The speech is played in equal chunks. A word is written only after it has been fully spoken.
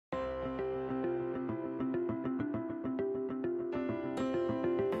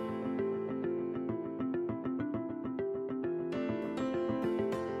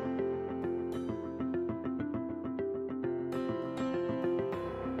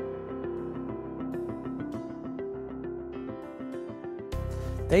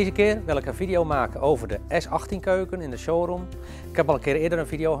Deze keer wil ik een video maken over de S18 keuken in de showroom. Ik heb al een keer eerder een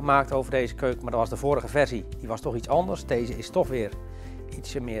video gemaakt over deze keuken, maar dat was de vorige versie. Die was toch iets anders. Deze is toch weer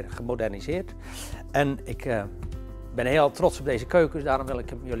ietsje meer gemoderniseerd. En ik ben heel trots op deze keuken, dus daarom wil ik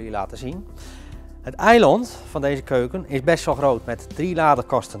hem jullie laten zien. Het eiland van deze keuken is best wel groot met 3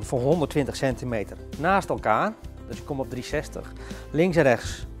 ladekasten voor 120 centimeter naast elkaar. Dus je komt op 360. Links en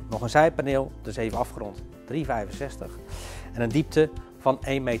rechts nog een zijpaneel, dus even afgerond 3,65. En een diepte van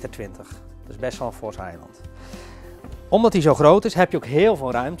 1,20 meter. Dus best wel een fors eiland. Omdat hij zo groot is, heb je ook heel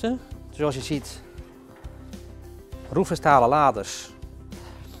veel ruimte. Zoals je ziet, roeststalen laders.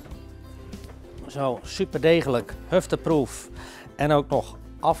 Zo super degelijk, hufteproof en ook nog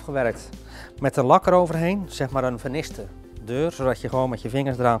afgewerkt met een lak eroverheen. Zeg maar een verniste deur, zodat je gewoon met je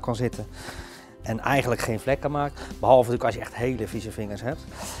vingers eraan kan zitten en eigenlijk geen vlekken maakt. Behalve natuurlijk als je echt hele vieze vingers hebt.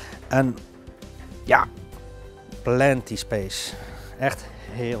 En ja, plenty space. Echt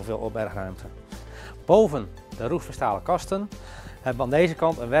heel veel opbergruimte. Boven de roeststalen kasten hebben we aan deze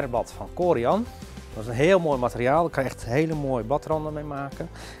kant een werkblad van Corian. Dat is een heel mooi materiaal, daar kan je echt hele mooie bladranden mee maken.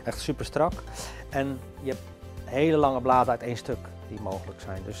 Echt super strak. En je hebt hele lange bladen uit één stuk die mogelijk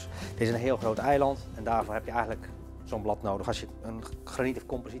zijn. Dus dit is een heel groot eiland en daarvoor heb je eigenlijk zo'n blad nodig. Als je een graniet of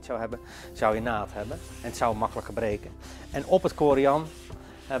composiet zou hebben, zou je naad hebben en het zou makkelijker breken. En op het Corian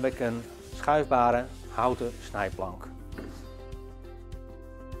heb ik een schuifbare houten snijplank.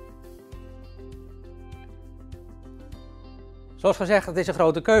 Zoals gezegd, het is een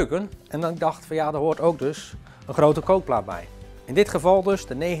grote keuken en dan dacht van ja, er hoort ook dus een grote kookplaat bij. In dit geval dus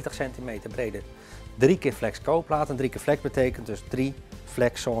de 90 centimeter brede 3 keer flex kookplaat. En 3 keer flex betekent dus 3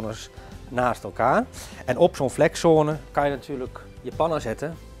 flexzones naast elkaar. En op zo'n flexzone kan je natuurlijk je pannen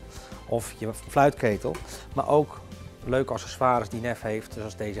zetten of je fluitketel, maar ook leuke accessoires die Neff heeft,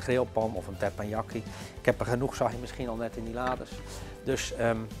 zoals deze grillpan of een teppanyaki. Ik heb er genoeg, zag je misschien al net in die laders. Dus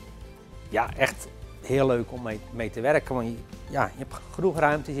ja, echt heel leuk om mee te werken, want je hebt genoeg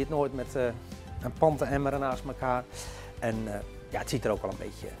ruimte, je zit nooit met een pantenemmeren naast elkaar. En ja, het ziet er ook wel een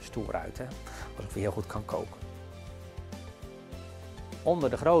beetje stoer uit, hè? Alsof je heel goed kan koken. Onder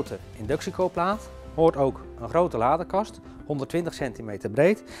de grote inductiekookplaat hoort ook een grote ladekast, 120 centimeter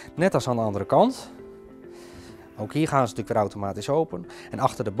breed, net als aan de andere kant. Ook hier gaan ze natuurlijk weer automatisch open. En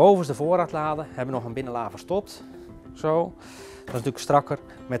achter de bovenste voorraadladen hebben we nog een binnenlaag verstopt. Zo. Dat is natuurlijk strakker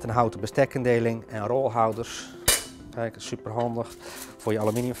met een houten bestekkendeling en rolhouders. Kijk, super handig voor je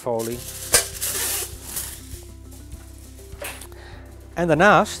aluminiumfolie. En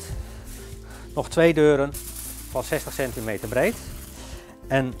daarnaast nog 2 deuren van 60 centimeter breed.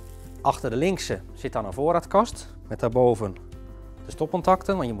 En achter de linkse zit dan een voorraadkast met daarboven de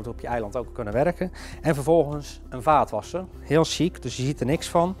stopcontacten, want je moet op je eiland ook kunnen werken. En vervolgens een vaatwasser, heel chic, dus je ziet er niks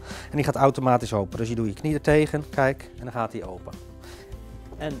van. En die gaat automatisch open, dus je doet je knie er tegen, kijk, en dan gaat die open.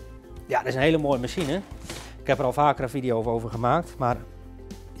 En ja, dat is een hele mooie machine. Ik heb er al vaker een video over gemaakt, maar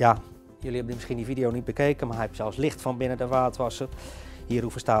ja, jullie hebben misschien die video niet bekeken, maar hij heeft zelfs licht van binnen de vaatwasser. Hier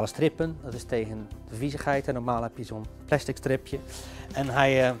hoeven stalen strippen, dat is tegen de viezigheid en normaal heb je zo'n plastic stripje. En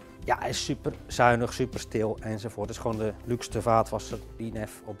hij is super zuinig, super stil enzovoort. Het is gewoon de luxe vaatwasser die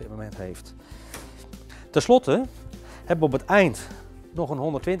Neff op dit moment heeft. Ten slotte hebben we op het eind nog een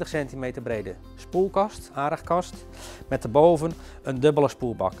 120 centimeter brede spoelkast, aardigkast, met daarboven een dubbele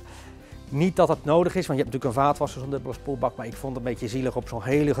spoelbak. Niet dat het nodig is, want je hebt natuurlijk een vaatwasser, zo'n dubbele spoelbak, maar ik vond het een beetje zielig op zo'n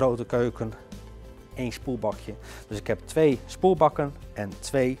hele grote keuken. 1 spoelbakje. Dus ik heb 2 spoelbakken en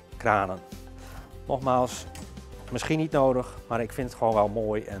 2 kranen. Nogmaals, misschien niet nodig, maar ik vind het gewoon wel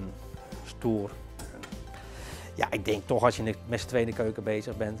mooi en stoer. Ja, ik denk toch als je met z'n tweede keuken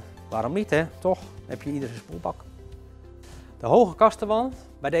bezig bent, waarom niet hè? Toch heb je ieder zijn spoelbak. De hoge kastenwand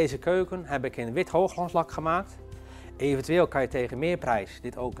bij deze keuken heb ik in wit hoogglanslak gemaakt. Eventueel kan je tegen meer prijs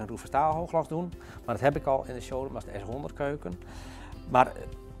dit ook in roeststaal hoogglans doen, maar dat heb ik al in de showroom als de S100 keuken. Maar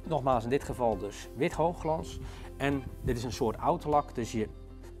nogmaals, in dit geval dus wit hoogglans. En dit is een soort autolak, dus je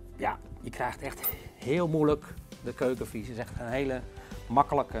krijgt echt heel moeilijk de keukenvies. Het is echt een hele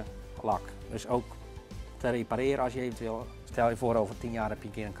makkelijke lak. Dus ook te repareren als je eventueel, stel je voor over 10 jaar heb je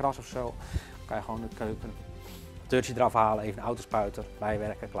een keer een kras of zo. Dan kan je gewoon de keuken, het deurtje eraf halen, even een autospuiter,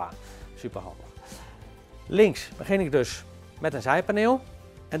 bijwerken, klaar. Super handig. Links begin ik dus met een zijpaneel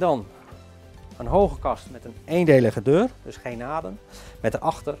en dan een hoge kast met een eendelige deur, dus geen naden, met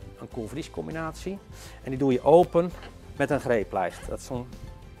daarachter een koelvriescombinatie. En die doe je open met een greeplijst. Dat is zo'n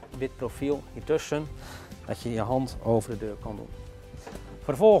wit profiel hiertussen, dat je je hand over de deur kan doen.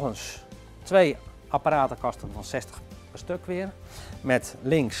 Vervolgens 2 apparatenkasten van 60 per stuk weer, met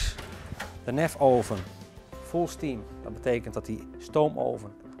links de Neff oven, full steam. Dat betekent dat die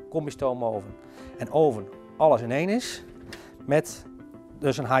stoomoven, combi stoomoven en oven alles in één is, met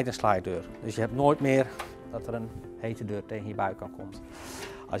dus een hide and slide deur. Dus je hebt nooit meer dat er een hete deur tegen je buik aan komt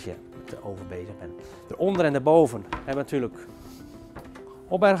als je met de oven bezig bent. Eronder en erboven hebben we natuurlijk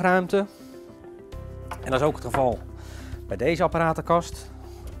opbergruimte. En dat is ook het geval bij deze apparatenkast.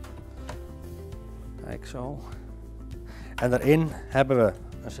 Kijk zo. En daarin hebben we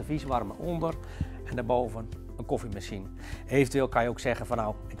een servieswarmer onder en daarboven een koffiemachine. Eventueel kan je ook zeggen van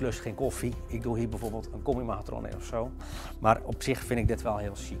nou, ik lust geen koffie. Ik doe hier bijvoorbeeld een koffiemachine of zo. Maar op zich vind ik dit wel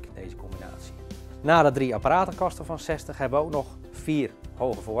heel chic, deze combinatie. Na de 3 apparatenkasten van 60 hebben we ook nog 4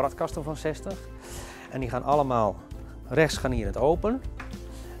 hoge voorraadkasten van 60. En die gaan allemaal rechtsscharnierend open.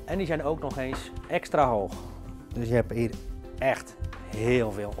 En die zijn ook nog eens extra hoog. Dus je hebt hier echt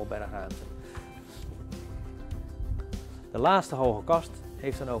heel veel opbergruimte. De laatste hoge kast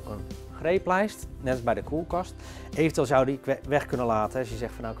heeft dan ook een greeplijst, net als bij de koelkast. Eventueel zou die weg kunnen laten als je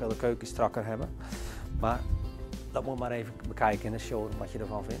zegt van nou, ik wil de keuken strakker hebben. Maar dat moet maar even bekijken in de showroom wat je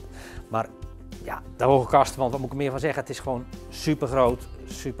ervan vindt. Maar ja, de hoge kast, want wat moet ik er meer van zeggen? Het is gewoon super groot,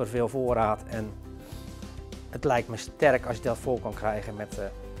 super veel voorraad en het lijkt me sterk als je dat vol kan krijgen met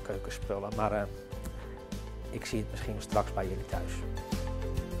keukenspullen. Maar ik zie het misschien straks bij jullie thuis.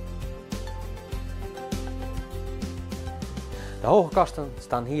 De hoge kasten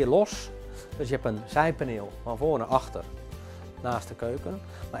staan hier los, dus je hebt een zijpaneel van voor naar achter naast de keuken.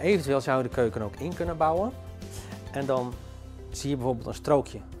 Maar eventueel zou je de keuken ook in kunnen bouwen. En dan zie je bijvoorbeeld een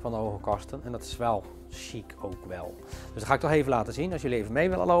strookje van de hoge kasten en dat is wel chic ook wel. Dus dat ga ik toch even laten zien als jullie even mee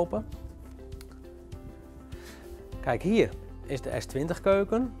willen lopen. Kijk, hier is de S20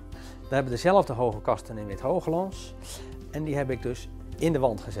 keuken. Daar hebben we dezelfde hoge kasten in wit hoogglans. En die heb ik dus in de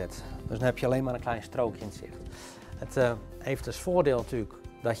wand gezet. Dus dan heb je alleen maar een klein strookje in het zicht. Het heeft als voordeel natuurlijk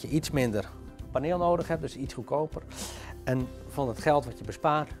dat je iets minder paneel nodig hebt, dus iets goedkoper. En van het geld wat je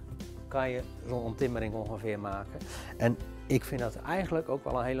bespaart, kan je zo'n onttimmering ongeveer maken. En ik vind dat eigenlijk ook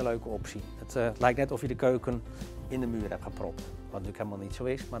wel een hele leuke optie. Het lijkt net of je de keuken in de muur hebt gepropt. Wat natuurlijk helemaal niet zo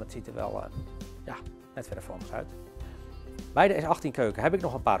is, maar het ziet er wel ja, net verder anders uit. Bij de S18 keuken heb ik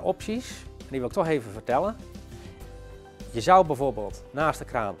nog een paar opties. En die wil ik toch even vertellen. Je zou bijvoorbeeld naast de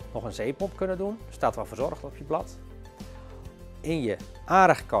kraan nog een zeepmop kunnen doen. Er staat wel verzorgd op je blad. In je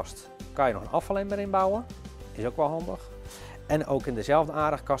aardigkast kan je nog een afvalemmer inbouwen. Is ook wel handig. En ook in dezelfde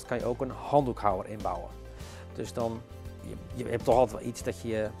aardigkast kan je ook een handdoekhouder inbouwen. Dus dan, je hebt toch altijd wel iets dat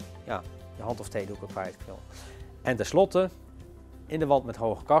je ja, je hand- of theedoeken kwijt wil. En tenslotte, in de wand met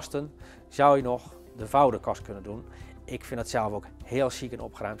hoge kasten zou je nog de vouwdenkast kunnen doen. Ik vind het zelf ook heel chic en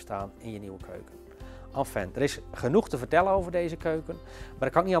opgeruimd staan in je nieuwe keuken. Enfin, er is genoeg te vertellen over deze keuken, maar dat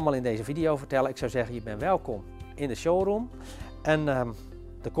kan ik niet allemaal in deze video vertellen. Ik zou zeggen, je bent welkom in de showroom en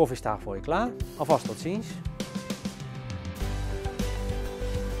de koffie staat voor je klaar. Alvast tot ziens.